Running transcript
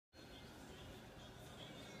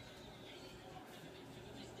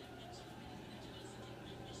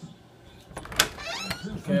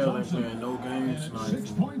Cavs ain't playing no games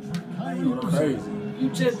tonight. You crazy. You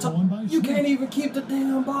just you can't even keep the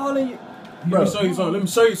damn ball in you. Let me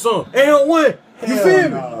show you something. And win. You feel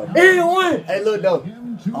me? And win. Hey, look though.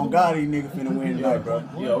 On God, these niggas finna win tonight, bro.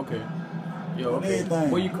 Yeah, okay. Yeah, okay. Everything.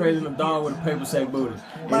 Boy, you crazy in the dog with a paper sack booty.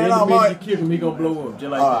 And Man, then no, the minute boy. you kick him, he gonna blow up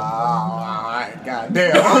just like that. Alright,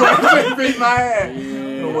 goddamn. I'm gonna beat my ass.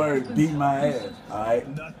 Yeah. Don't worry, beat my ass.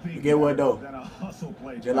 Alright. But get what though?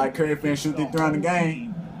 Just like Curry finna shoot that three on the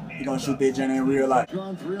game, he gonna shoot that joint in real life.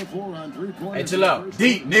 Hey, chill out.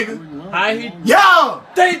 Deep, nigga. How he? Yo!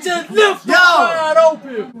 They just lift Yo! wide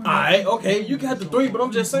open. Alright, okay, you got the three, but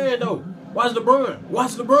I'm just saying though. Watch LeBron.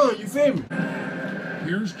 Watch LeBron, you feel me?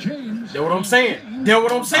 Here's James. That's what I'm saying. That's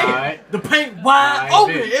what I'm saying. Right. The paint wide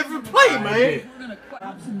open every play, man. bet.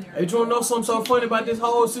 Hey, you wanna know something so funny about this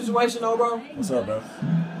whole situation though, bro? What's up, bro?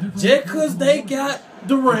 Just cause they got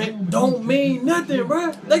Durant don't mean nothing,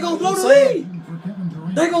 bro. They gonna blow the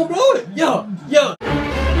lead. They gonna blow it. Yeah.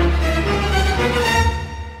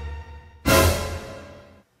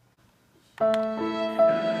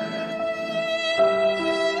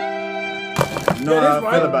 You know Yeah, how I that's feel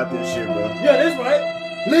right. about this shit, bro. Yeah, that's right.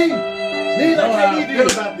 Lead You know like how I KD feel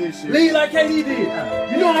did. about this shit. Lead like KD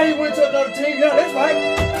did. You know how he went to another team? Yeah, that's right.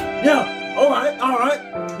 Yeah. All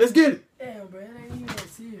right. Let's get it. Damn, bro, it ain't even that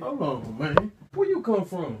serious. Hold on, man. Where you come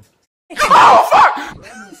from? Oh, fuck!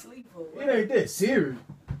 Let me sleep for It ain't that serious.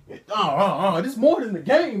 This more than the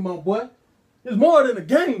game, my boy. It's more than the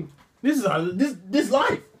game. This is this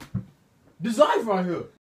life. This life right here.